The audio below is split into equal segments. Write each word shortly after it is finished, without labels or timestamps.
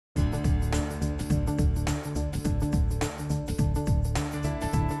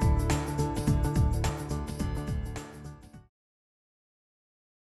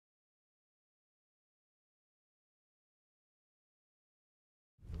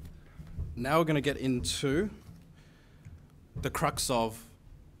now we're going to get into the crux of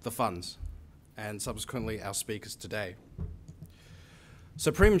the funds and subsequently our speakers today.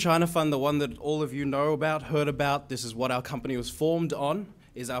 So Premium China Fund, the one that all of you know about, heard about, this is what our company was formed on,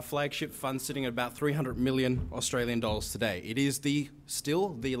 is our flagship fund sitting at about 300 million Australian dollars today. It is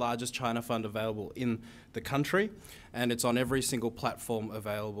still the largest China fund available in the country, and it's on every single platform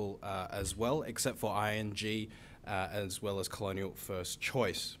available as well, except for ING as well as Colonial First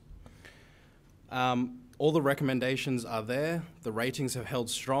Choice. All the recommendations are there. The ratings have held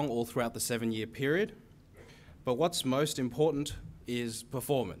strong all throughout the 7-year period. But what's most important is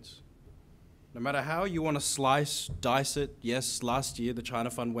performance. No matter how you want to dice it, yes, last year the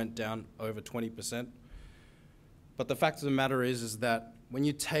China Fund went down over 20%. But the fact of the matter is that when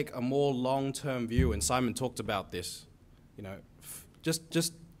you take a more long-term view, and Simon talked about this, you know,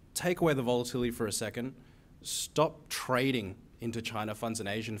 just take away the volatility for a second, stop trading into China funds and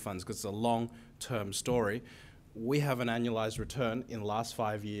Asian funds because it's a long-term story. We have an annualized return in the last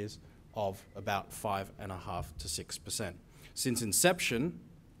 5 years of about 5.5% to 6%. Since inception,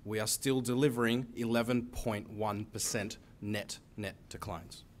 we are still delivering 11.1% net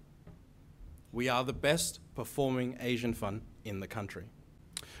declines. We are the best performing Asian fund in the country.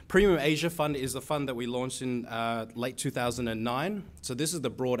 Premium Asia Fund is the fund that we launched in late 2009. So this is the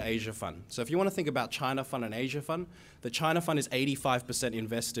broad Asia fund. So if you want to think about China Fund and Asia Fund, the China Fund is 85%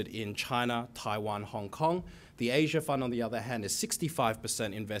 invested in China, Taiwan, Hong Kong. The Asia Fund, on the other hand, is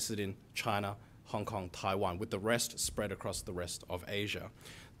 65% invested in China, Hong Kong, Taiwan, with the rest spread across the rest of Asia.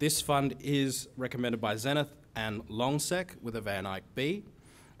 This fund is recommended by Zenith and Longsec with a Van Eyck B.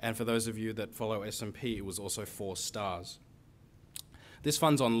 And for those of you that follow S&P, it was also 4 stars. This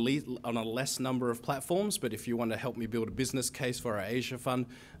fund's on a less number of platforms, but if you want to help me build a business case for our Asia fund,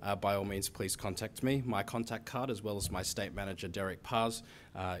 by all means, please contact me. My contact card, as well as my state manager, Derek Paz,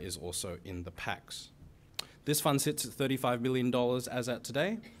 is also in the packs. This fund sits at $35 million as at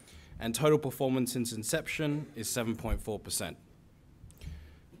today, and total performance since inception is 7.4%.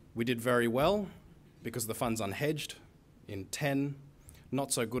 We did very well because the fund's unhedged in 10,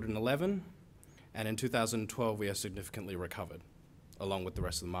 not so good in 11, and in 2012 we have significantly recovered along with the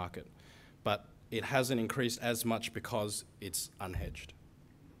rest of the market. But it hasn't increased as much because it's unhedged.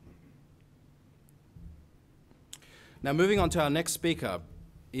 Now moving on to our next speaker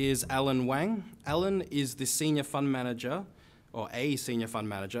is Alan Wang. Alan is the senior fund manager, or a senior fund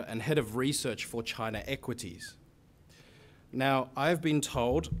manager, and head of research for China Equities. Now, I've been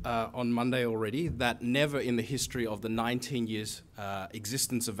told on Monday already that never in the history of the 19 years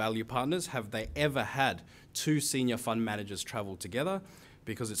existence of Value Partners have they ever had 2 senior fund managers travel together,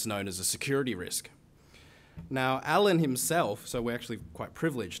 because it's known as a security risk. Now, Alan himself, so we're actually quite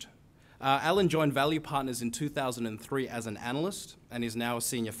privileged, Alan joined Value Partners in 2003 as an analyst and is now a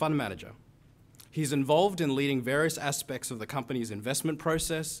senior fund manager. He's involved in leading various aspects of the company's investment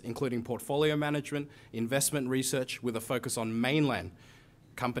process, including portfolio management, investment research, with a focus on mainland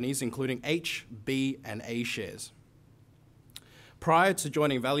companies, including H, B, and A shares. Prior to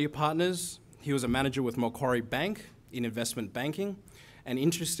joining Value Partners, he was a manager with Macquarie Bank in investment banking, and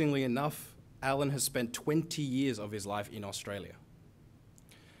interestingly enough, Alan has spent 20 years of his life in Australia.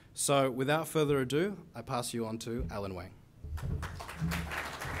 So without further ado, I pass you on to Alan Wang.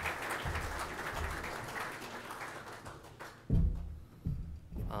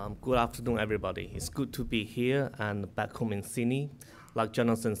 Good afternoon, everybody. It's good to be here and back home in Sydney. Like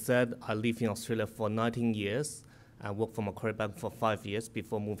Jonathan said, I lived in Australia for 19 years. I worked for Macquarie Bank for 5 years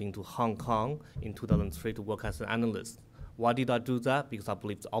before moving to Hong Kong in 2003 to work as an analyst. Why did I do that? Because I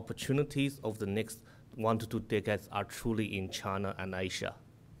believe the opportunities of the next 1 to 2 decades are truly in China and Asia.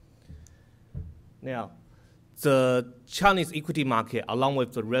 Now, the Chinese equity market, along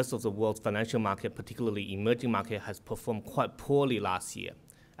with the rest of the world's financial market, particularly emerging market, has performed quite poorly last year.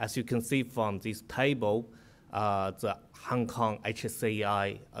 As you can see from this table, the Hong Kong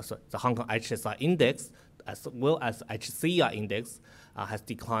HSI index, as well as HCI index, has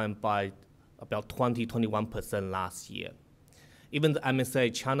declined by about 20–21% last year. Even the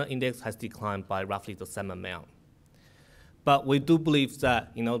MSCI China index has declined by roughly the same amount. But we do believe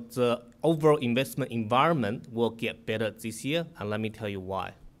that the overall investment environment will get better this year, and let me tell you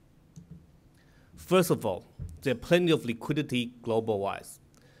why. First of all, there are plenty of liquidity global-wise.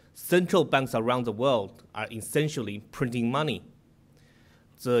 Central banks around the world are essentially printing money.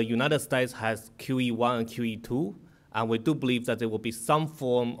 The United States has QE1 and QE2, and we do believe that there will be some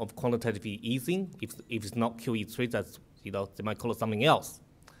form of quantitative easing. If it's not QE3, that's, they might call it something else.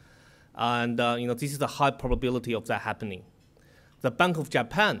 And this is a high probability of that happening. The Bank of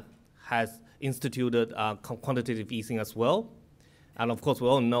Japan has instituted quantitative easing as well. And of course, we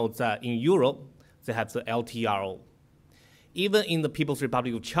all know that in Europe, they have the LTRO. Even in the People's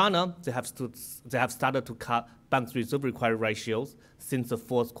Republic of China, they have started to cut bank reserve required ratios since the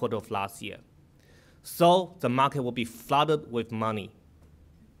fourth quarter of last year. So the market will be flooded with money.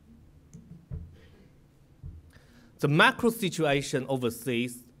 The macro situation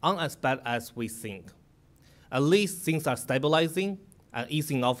overseas aren't as bad as we think. At least things are stabilizing and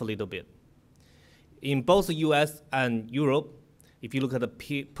easing off a little bit. In both the US and Europe, if you look at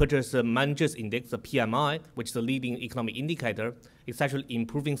the Purchasing Managers Index, the PMI, which is the leading economic indicator, it's actually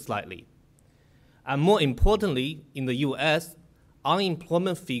improving slightly. And more importantly, in the US,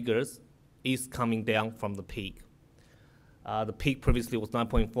 unemployment figures is coming down from the peak. The peak previously was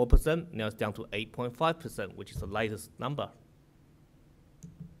 9.4%, now it's down to 8.5%, which is the latest number.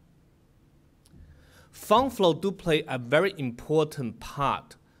 Fund flow do play a very important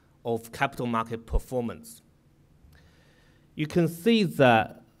part of capital market performance. You can see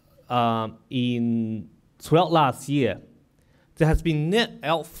that throughout last year, there has been net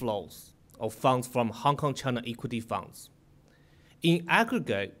outflows of funds from Hong Kong China equity funds. In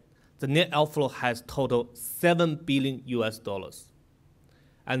aggregate, the net outflow has totaled $7 billion US.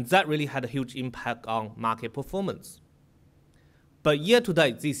 And that really had a huge impact on market performance. But year to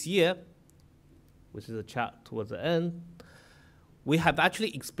date this year, which is a chart towards the end, we have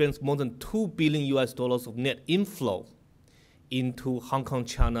actually experienced more than $2 billion US of net inflow into Hong Kong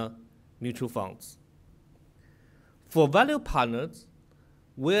China mutual funds. For value partners,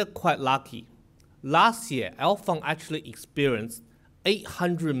 we're quite lucky. Last year, our fund actually experienced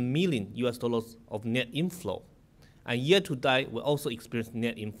 $800 million US of net inflow. And year to date, we also experienced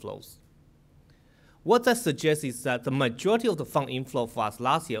net inflows. What that suggests is that the majority of the fund inflow for us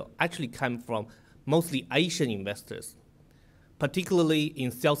last year actually came from mostly Asian investors, particularly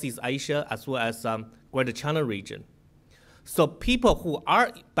in Southeast Asia as well as Greater China region. So people who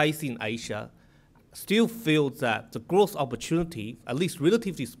are based in Asia still feel that the growth opportunity, at least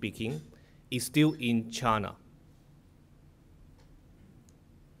relatively speaking, is still in China.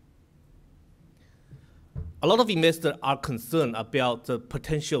 A lot of investors are concerned about the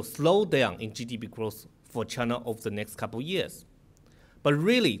potential slowdown in GDP growth for China over the next couple of years. But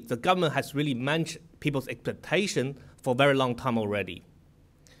really, the government has really managed people's expectation for a very long time already.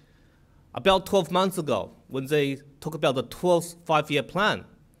 About 12 months ago, when they talked about the 12th five-year plan,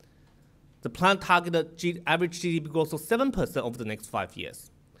 the plan targeted average GDP growth of 7% over the next 5 years,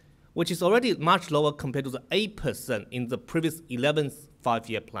 which is already much lower compared to the 8% in the previous 11th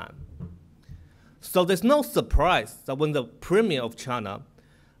five-year plan. So there's no surprise that when the Premier of China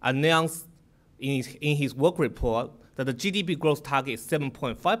announced in his work report that the GDP growth target is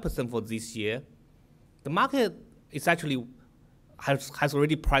 7.5% for this year, the market is actually has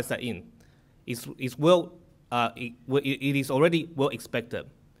already priced that in. It is already well expected.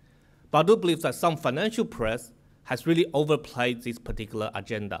 But I do believe that some financial press has really overplayed this particular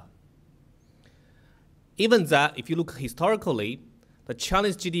agenda. Even that, if you look historically, the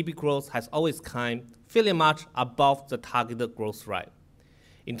Chinese GDP growth has always come fairly much above the targeted growth rate.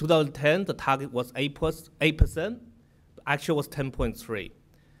 In 2010, the target was 8%, the actual was 10.3%.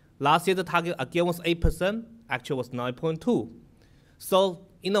 Last year, the target again was 8%, actual was 9.2%. So,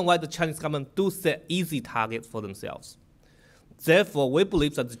 in a way, the Chinese government do set easy targets for themselves. Therefore, we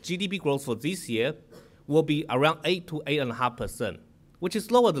believe that the GDP growth for this year will be around 8 to 8.5%, which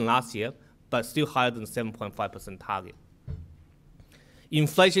is lower than last year, but still higher than the 7.5% target.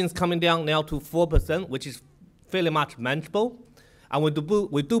 Inflation is coming down now to 4%, which is fairly much manageable. And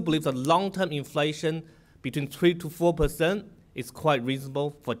we do believe that long-term inflation between 3 to 4% is quite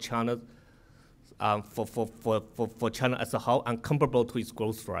reasonable for China, for China as a whole and comparable to its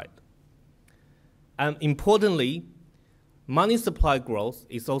growth rate. And importantly, money supply growth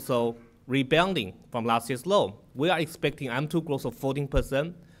is also rebounding from last year's low. We are expecting M2 growth of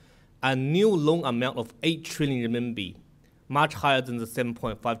 14% and new loan amount of 8 trillion RMB, much higher than the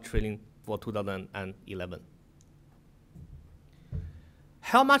 7.5 trillion for 2011.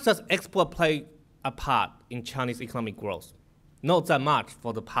 How much does export play a part in Chinese economic growth? Not that much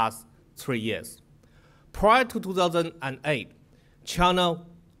for the past 3 years. Prior to 2008, China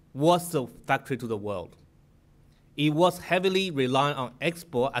was the factory to the world. It was heavily reliant on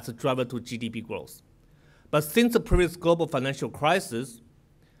export as a driver to GDP growth. But since the previous global financial crisis,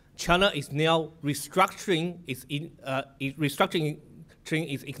 China is now restructuring its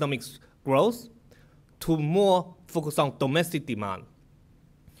economic growth to more focus on domestic demand.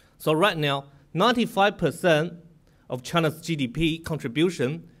 So right now, 95% of China's GDP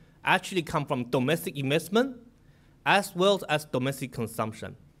contribution actually come from domestic investment as well as domestic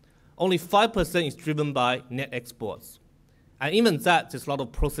consumption. Only 5% is driven by net exports. And even that, there's a lot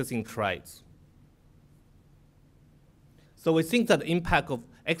of processing trades. So we think that the impact of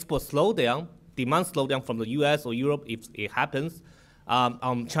export slowdown, demand slowdown from the US or Europe, if it happens,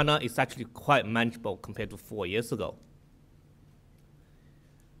 China is actually quite manageable compared to 4 years ago.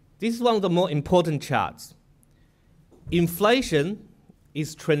 This is one of the more important charts. Inflation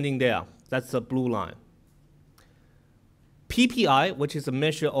is trending there. That's the blue line. PPI, which is a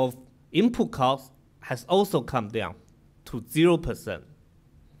measure of input costs, has also come down to 0%.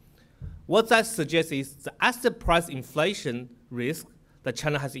 What that suggests is the asset price inflation risk that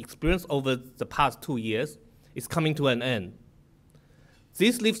China has experienced over the past 2 years is coming to an end.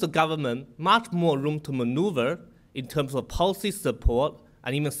 This leaves the government much more room to maneuver in terms of policy support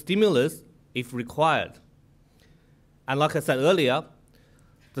and even stimulus if required. And like I said earlier,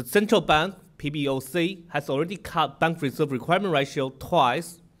 the central bank, PBOC, has already cut bank reserve requirement ratio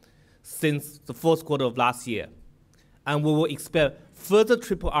twice since the fourth quarter of last year. And we will expect further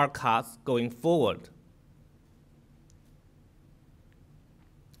triple R cuts going forward.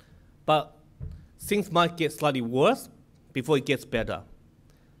 But things might get slightly worse before it gets better.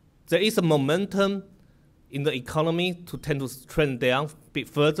 There is a momentum in the economy to tend to trend down a bit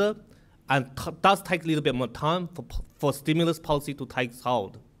further, and does take a little bit more time for stimulus policy to take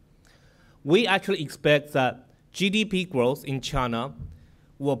hold. We actually expect that GDP growth in China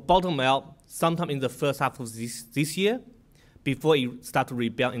will bottom out sometime in the first half of this year before it starts to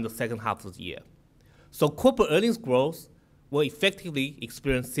rebound in the second half of the year. So corporate earnings growth will effectively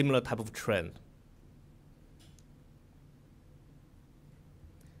experience similar type of trend.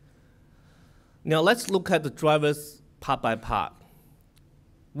 Now let's look at the drivers part by part.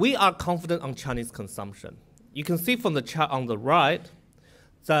 We are confident on Chinese consumption. You can see from the chart on the right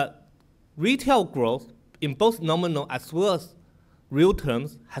that retail growth in both nominal as well as real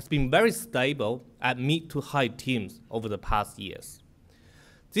terms has been very stable at mid to high teens over the past years.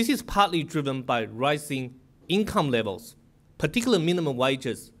 This is partly driven by rising income levels, particularly minimum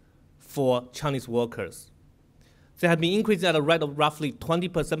wages for Chinese workers. They have been increasing at a rate of roughly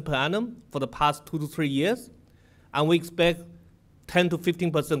 20% per annum for the past 2 to 3 years, and we expect 10 to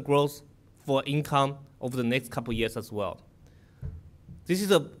 15% growth for income over the next couple of years as well. This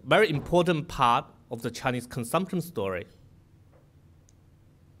is a very important part of the Chinese consumption story.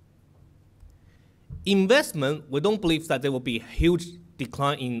 Investment, we don't believe that there will be a huge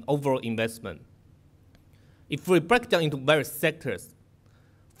decline in overall investment. If we break down into various sectors,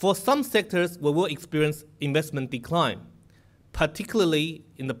 for some sectors, we will experience investment decline, particularly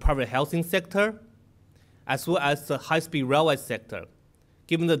in the private housing sector, as well as the high-speed railway sector,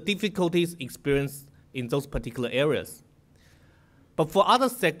 given the difficulties experienced in those particular areas. But for other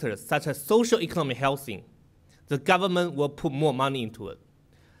sectors, such as social economic housing, the government will put more money into it.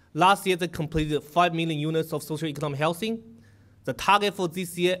 Last year, they completed 5 million units of social economic housing. The target for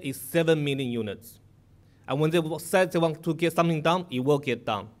this year is 7 million units. And when they said they want to get something done, it will get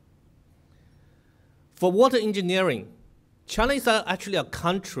done. For water engineering, China is actually a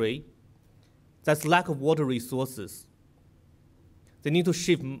country that's lack of water resources. They need to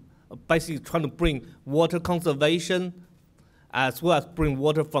shift, basically trying to bring water conservation as well as bring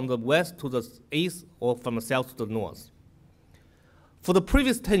water from the west to the east or from the south to the north. For the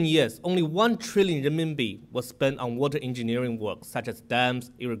previous 10 years, only 1 trillion renminbi was spent on water engineering work, such as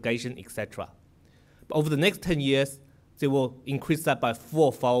dams, irrigation, etc. But over the next 10 years, they will increase that by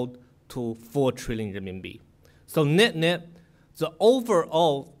 4-fold to 4 trillion renminbi. So net-net, the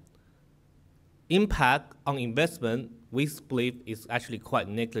overall impact on investment, we believe, is actually quite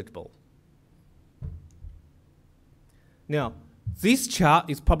negligible. Now, this chart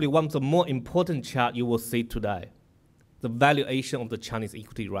is probably one of the more important charts you will see today, the valuation of the Chinese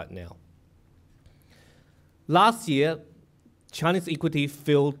equity right now. Last year, Chinese equity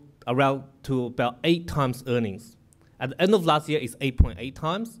fell around to about 8 times earnings. At the end of last year, it's 8.8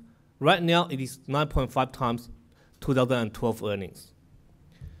 times. Right now, it is 9.5 times 2012 earnings.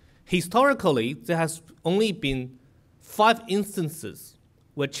 Historically, there has only been 5 instances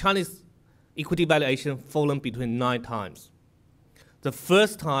where Chinese equity valuation fallen between 9 times. The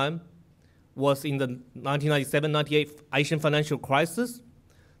first time was in the 1997-98 Asian financial crisis.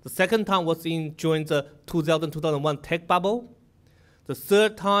 The second time was during the 2000-2001 tech bubble. The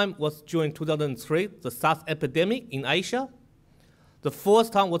third time was during 2003, the SARS epidemic in Asia. The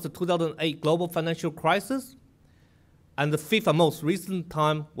fourth time was the 2008 global financial crisis. And the fifth and most recent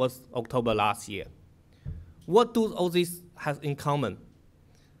time was October last year. What do all these have in common?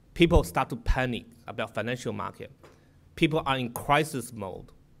 People start to panic about financial market. People are in crisis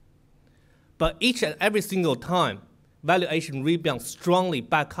mode. But each and every single time, valuation rebounds strongly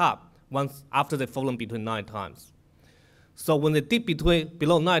back up once after they've fallen between 9 times. So when they dip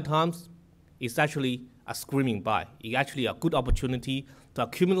below 9 times, it's actually a screaming buy. It's actually a good opportunity to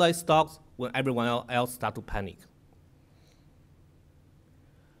accumulate stocks when everyone else starts to panic.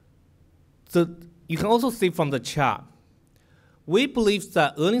 So you can also see from the chart, we believe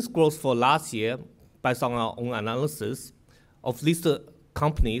that earnings growth for last year, based on our own analysis, of listed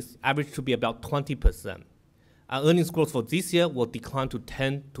companies averaged to be about 20%. And earnings growth for this year will decline to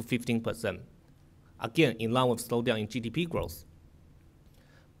 10 to 15%. Again, in line with slowdown in GDP growth.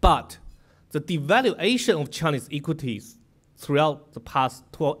 But the devaluation of Chinese equities throughout the past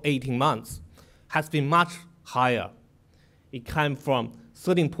 18 months has been much higher. It came from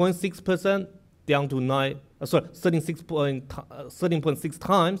 13.6% down to 13.6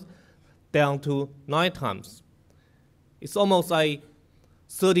 times down to 9 times. It's almost a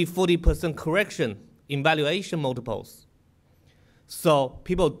 30-40% correction in valuation multiples. So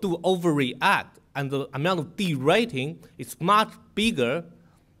people do overreact, and the amount of de-rating is much bigger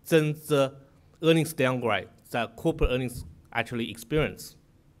than the earnings downgrade that corporate earnings actually experience.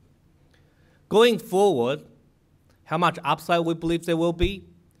 Going forward, how much upside we believe there will be,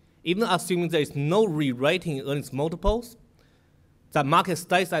 even assuming there is no re-rating in earnings multiples, that market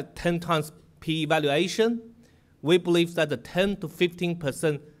stays at 10 times PE valuation, we believe that the 10 to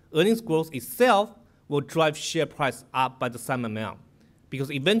 15% earnings growth itself will drive share price up by the same amount,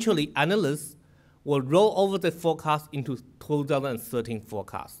 because eventually analysts will roll over the forecast into 2013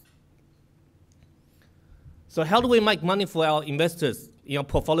 forecast. So how do we make money for our investors in our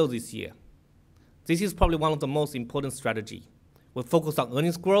portfolio this year? This is probably one of the most important strategies. We focus on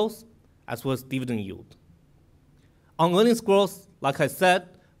earnings growth as well as dividend yield. On earnings growth, like I said,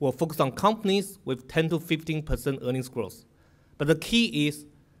 we'll focus on companies with 10 to 15% earnings growth. But the key is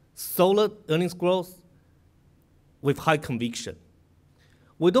solid earnings growth with high conviction.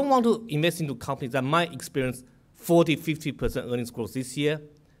 We don't want to invest into companies that might experience 40, 50% earnings growth this year,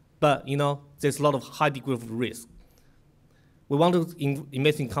 but there's a lot of high degree of risk. We want to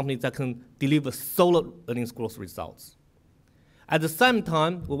invest in companies that can deliver solid earnings growth results. At the same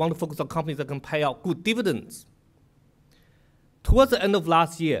time, we want to focus on companies that can pay out good dividends. Towards the end of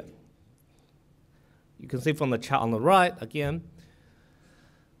last year, you can see from the chart on the right, again,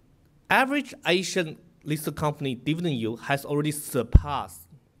 average Asian listed company dividend yield has already surpassed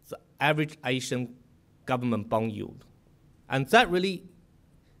the average Asian government bond yield. And that really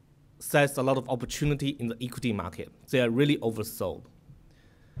says a lot of opportunity in the equity market. They are really oversold.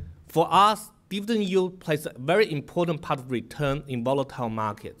 For us, dividend yield plays a very important part of return in volatile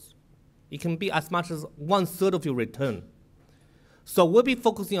markets. It can be as much as 1/3 of your return. So we'll be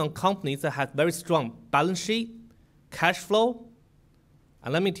focusing on companies that have very strong balance sheet, cash flow.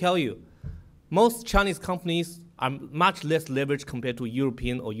 And let me tell you, most Chinese companies are much less leveraged compared to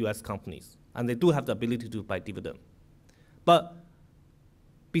European or US companies, and they do have the ability to pay dividend. But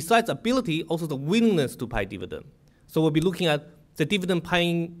besides ability, also the willingness to pay dividend. So we'll be looking at the dividend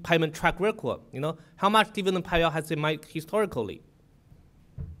payment track record. How much dividend payout has they made historically?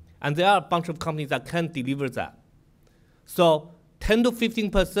 And there are a bunch of companies that can deliver that. So 10 to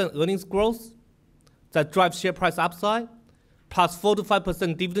 15% earnings growth that drives share price upside, plus 4 to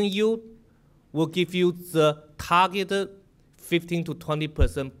 5% dividend yield, will give you the targeted 15 to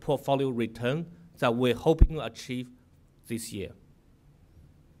 20% portfolio return that we're hoping to achieve this year.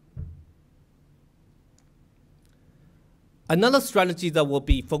 Another strategy that we'll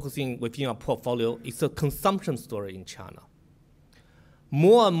be focusing within our portfolio is the consumption story in China.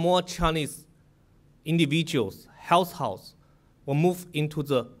 More and more Chinese individuals, households, will move into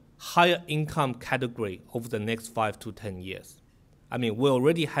the higher income category over the next 5 to 10 years. I mean, we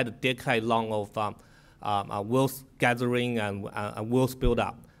already had a decade long of wealth gathering and wealth build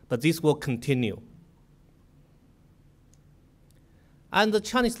up, but this will continue. And the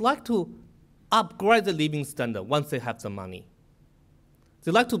Chinese like to upgrade the living standard once they have the money.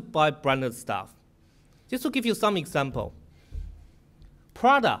 They like to buy branded stuff. Just to give you some example,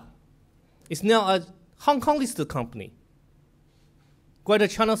 Prada is now a Hong Kong listed company. Greater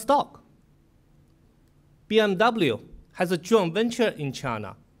China stock. BMW has a joint venture in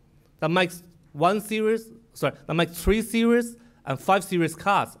China that makes 3 Series and 5 Series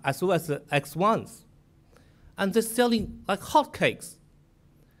cars, as well as the X1s. And they're selling like hotcakes.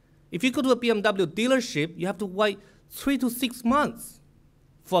 If you go to a BMW dealership, you have to wait 3 to 6 months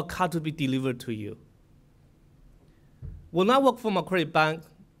for a car to be delivered to you. When I worked for Macquarie Bank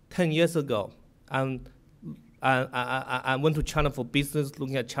 10 years ago, and I went to China for business,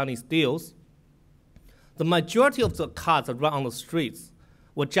 looking at Chinese deals, the majority of the cars that run on the streets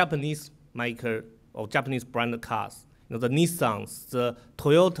were Japanese maker or Japanese branded cars. The Nissans, the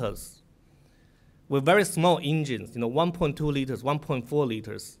Toyotas. with very small engines, 1.2 liters, 1.4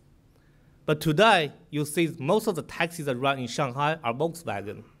 liters. But today, you see most of the taxis that run in Shanghai are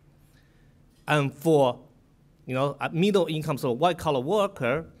Volkswagen. And for a middle income, so white-collar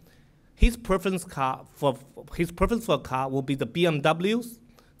worker, his preference for a car will be the BMWs,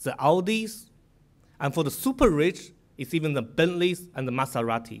 the Audis, and for the super rich, it's even the Bentleys and the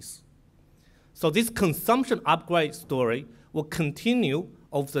Maseratis. So this consumption upgrade story will continue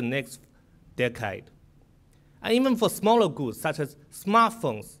over the next decade. And even for smaller goods, such as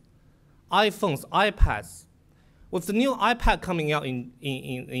smartphones, iPhones, iPads, with the new iPad coming out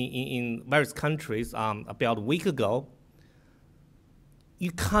in various countries about a week ago,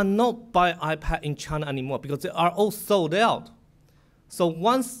 you cannot buy iPad in China anymore because they are all sold out. So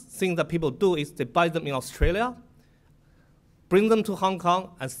one thing that people do is they buy them in Australia, bring them to Hong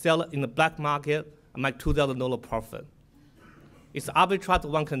Kong, and sell it in the black market and make $2,000 profit. It's arbitrage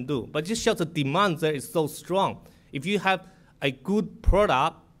one can do, but it just shows the demand there is so strong. If you have a good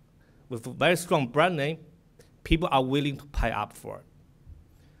product with a very strong brand name, people are willing to pay up for it.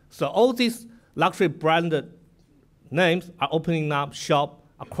 So all these luxury branded names are opening up shop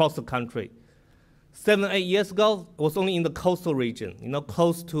across the country. 7, 8 years ago, it was only in the coastal region,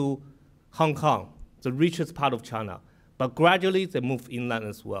 close to Hong Kong, the richest part of China. But gradually, they moved inland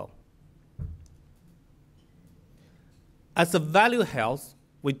as well. As a value house,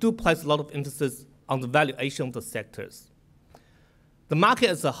 we do place a lot of emphasis on the valuation of the sectors. The market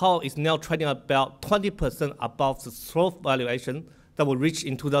as a whole is now trading about 20% above the trough valuation that was reached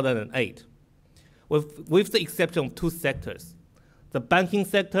in 2008, with the exception of two sectors, the banking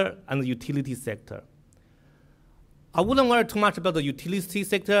sector and the utility sector. I wouldn't worry too much about the utility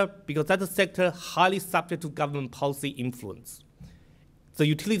sector because that's a sector highly subject to government policy influence. The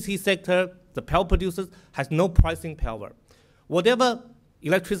utility sector, the power producers, has no pricing power. Whatever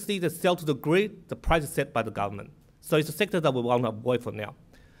electricity they sell to the grid, the price is set by the government. So it's a sector that we want to avoid for now.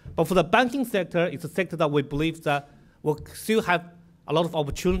 But for the banking sector, it's a sector that we believe that will still have a lot of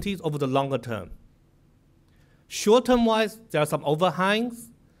opportunities over the longer term. Short-term wise, there are some overhangs,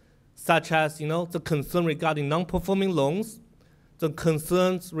 such as the concern regarding non-performing loans, the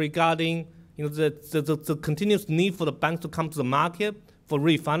concerns regarding the continuous need for the banks to come to the market for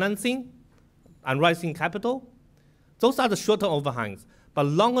refinancing and raising capital. Those are the short-term overhangs. But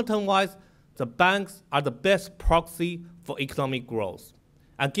longer-term wise, the banks are the best proxy for economic growth.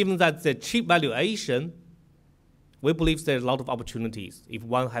 And given that the cheap valuation, we believe there's a lot of opportunities if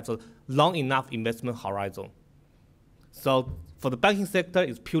one has a long enough investment horizon. So for the banking sector,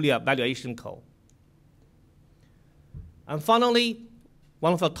 it's purely a valuation call. And finally,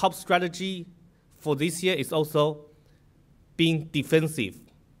 one of our top strategy for this year is also being defensive.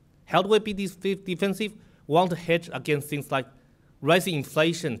 How do we be defensive? We want to hedge against things like rising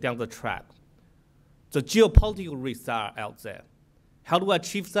inflation down the track. The geopolitical risks are out there. How do we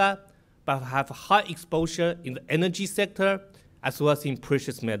achieve that? By having high exposure in the energy sector as well as in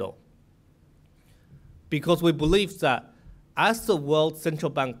precious metal. Because we believe that as the world's central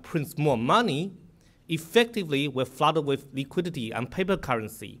bank prints more money, effectively we're flooded with liquidity and paper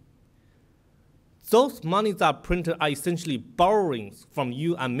currency. Those monies that are printed are essentially borrowings from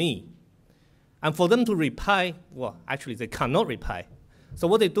you and me. And for them to repay, well, actually they cannot repay. So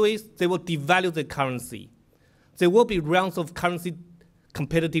what they do is they will devalue the currency. There will be rounds of currency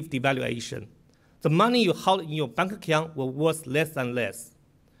competitive devaluation. The money you hold in your bank account will worth less and less.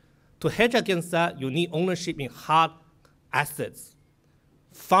 To hedge against that, you need ownership in hard assets.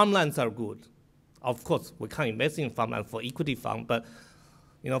 Farmlands are good. Of course, we can't invest in farmland for equity fund, but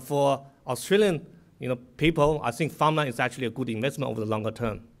for Australian people, I think farmland is actually a good investment over the longer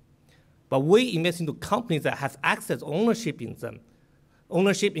term. But we invest into companies that have access, ownership in them.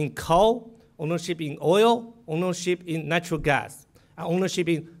 Ownership in coal, ownership in oil, ownership in natural gas, and ownership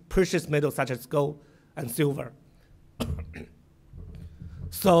in precious metals such as gold and silver.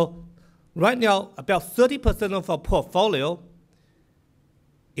 So right now, about 30% of our portfolio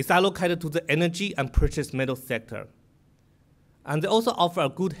is allocated to the energy and precious metal sector. And they also offer a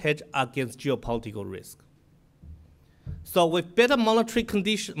good hedge against geopolitical risk. So with better monetary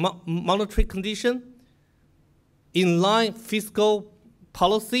condition, in-line fiscal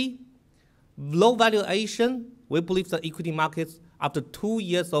policy, low valuation, we believe that equity markets, after 2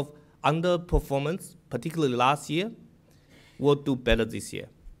 years of underperformance, particularly last year, will do better this year.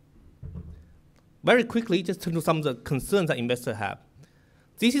 Very quickly, just turn to some of the concerns that investors have.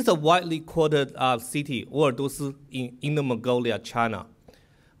 This is a widely quoted city, Ordos in Inner Mongolia, China,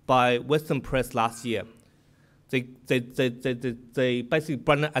 by Western press last year. They basically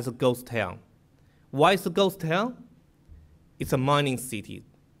branded it as a ghost town. Why is it a ghost town? It's a mining city.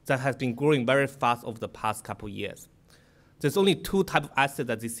 that has been growing very fast over the past couple of years. There's only two types of assets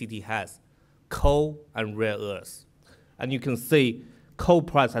that this city has, coal and rare earths. And you can see coal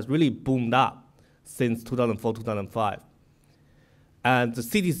price has really boomed up since 2004, 2005. And the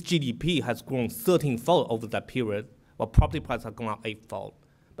city's GDP has grown 13-fold over that period, while property prices have gone up 8-fold.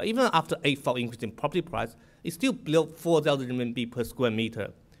 But even after 8-fold increase in property price, it's still below 4,000 RMB per square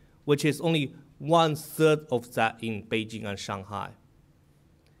meter, which is only 1/3 of that in Beijing and Shanghai.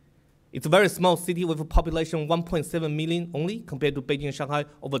 It's a very small city with a population of 1.7 million only, compared to Beijing and Shanghai,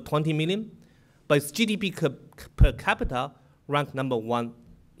 over 20 million. But its GDP per capita ranked #1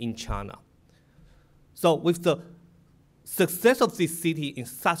 in China. So with the success of this city in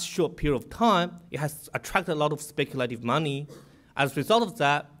such a short period of time, it has attracted a lot of speculative money. As a result of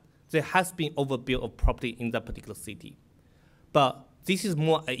that, there has been overbuilt of property in that particular city. But this is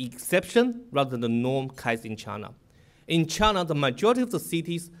more an exception rather than the norm case in China. In China, the majority of the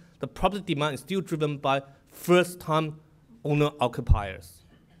cities, the property demand is still driven by first-time owner-occupiers.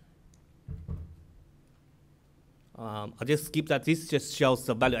 I'll just skip that. This just shows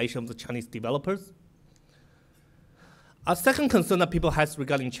the valuation of the Chinese developers. A second concern that people have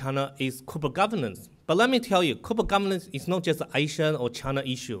regarding China is corporate governance. But let me tell you, corporate governance is not just an Asian or China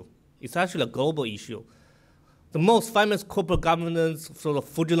issue. It's actually a global issue. The most famous corporate governance sort of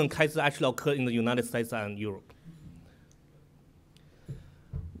fraudulent cases actually occur in the United States and Europe.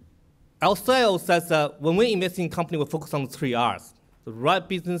 Aswell says that when we invest in a company, we focus on the 3 R's. The right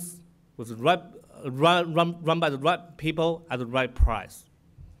business, with the right, run by the right people at the right price.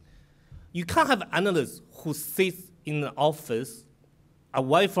 You can't have analysts who sit in an office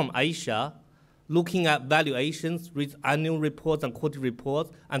away from Asia, looking at valuations, read annual reports and quarterly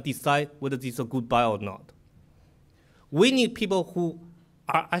reports, and decide whether this is a good buy or not. We need people who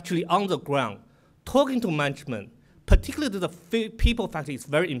are actually on the ground, talking to management, particularly the people factor is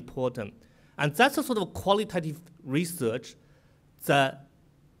very important. And that's a sort of qualitative research that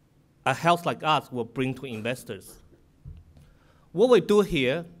a house like us will bring to investors. What we do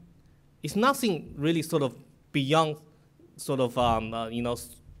here is nothing really sort of beyond sort of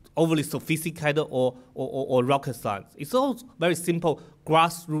overly sophisticated or rocket science. It's all very simple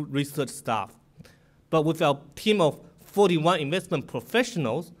grassroots research stuff. But with our team of 41 investment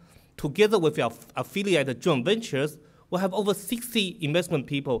professionals, together with our affiliated joint ventures, we'll have over 60 investment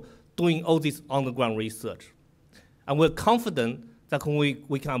people doing all this on-the-ground research. And we're confident that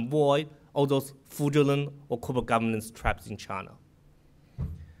we can avoid all those fraudulent or corporate governance traps in China.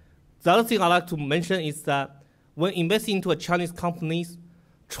 The other thing I'd like to mention is that when investing into Chinese companies,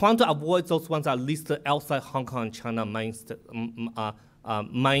 trying to avoid those ones that are listed outside Hong Kong and China main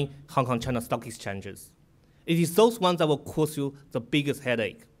Hong Kong China stock exchanges. It is those ones that will cause you the biggest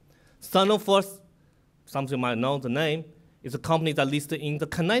headache. Sinoforce, some of you might know the name, is a company that listed in the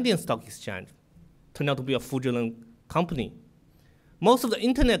Canadian stock exchange. Turned out to be a fraudulent company. Most of the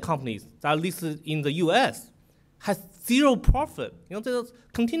internet companies that are listed in the US has zero profit. They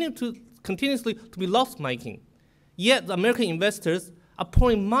continuously to be loss-making. Yet the American investors are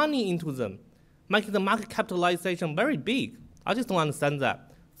pouring money into them, making the market capitalization very big. I just don't understand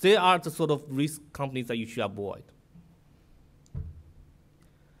that. They are the sort of risk companies that you should avoid.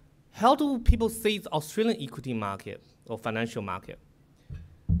 How do people see the Australian equity market or financial market?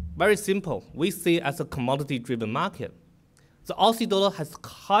 Very simple. We see it as a commodity-driven market. The Aussie dollar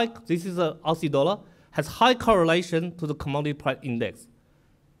has high correlation to the commodity price index,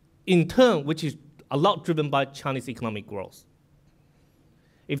 in turn, which is a lot driven by Chinese economic growth.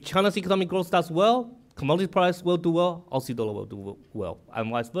 If China's economic growth does well, commodity price will do well, Aussie dollar will do well, and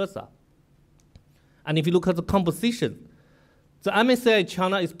vice versa. And if you look at the composition, the MSCI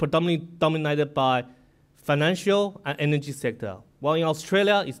China is predominantly dominated by financial and energy sector, while in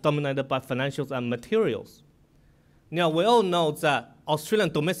Australia it's dominated by financials and materials. Now, we all know that Australian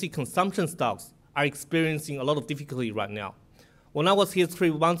domestic consumption stocks are experiencing a lot of difficulty right now. When I was here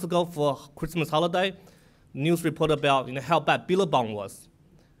 3 months ago for Christmas holiday, news reported about how bad Billabong was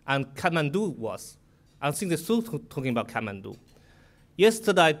and Kathmandu was. I think they're still talking about Kathmandu.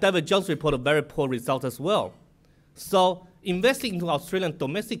 Yesterday, David Jones reported very poor results as well. So investing into Australian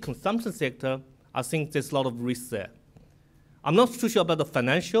domestic consumption sector, I think there's a lot of risk there. I'm not too sure about the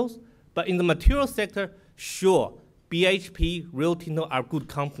financials, but in the material sector, sure, BHP, Rio Tinto are good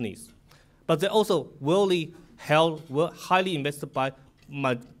companies. But they're also highly invested by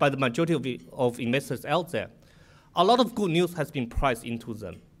the majority of investors out there. A lot of good news has been priced into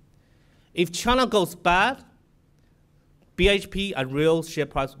them. If China goes bad, BHP and Rio share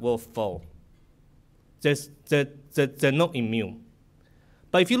price will fall. They're not immune.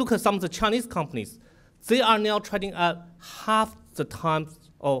 But if you look at some of the Chinese companies, they are now trading at half the times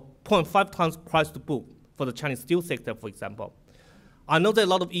or 0.5 times price to book for the Chinese steel sector, for example. I know there are a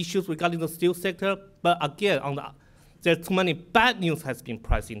lot of issues regarding the steel sector, but again, there's too many bad news has been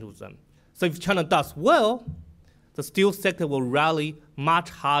priced into them. So if China does well, the steel sector will rally much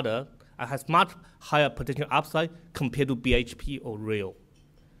harder and has much higher potential upside compared to BHP or Rio.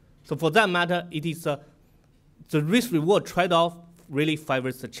 So for that matter, it is the risk-reward trade-off really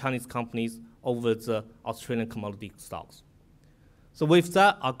favors the Chinese companies over the Australian commodity stocks. So with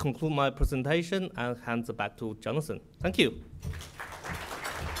that, I'll conclude my presentation and hand it back to Jonathan. Thank you.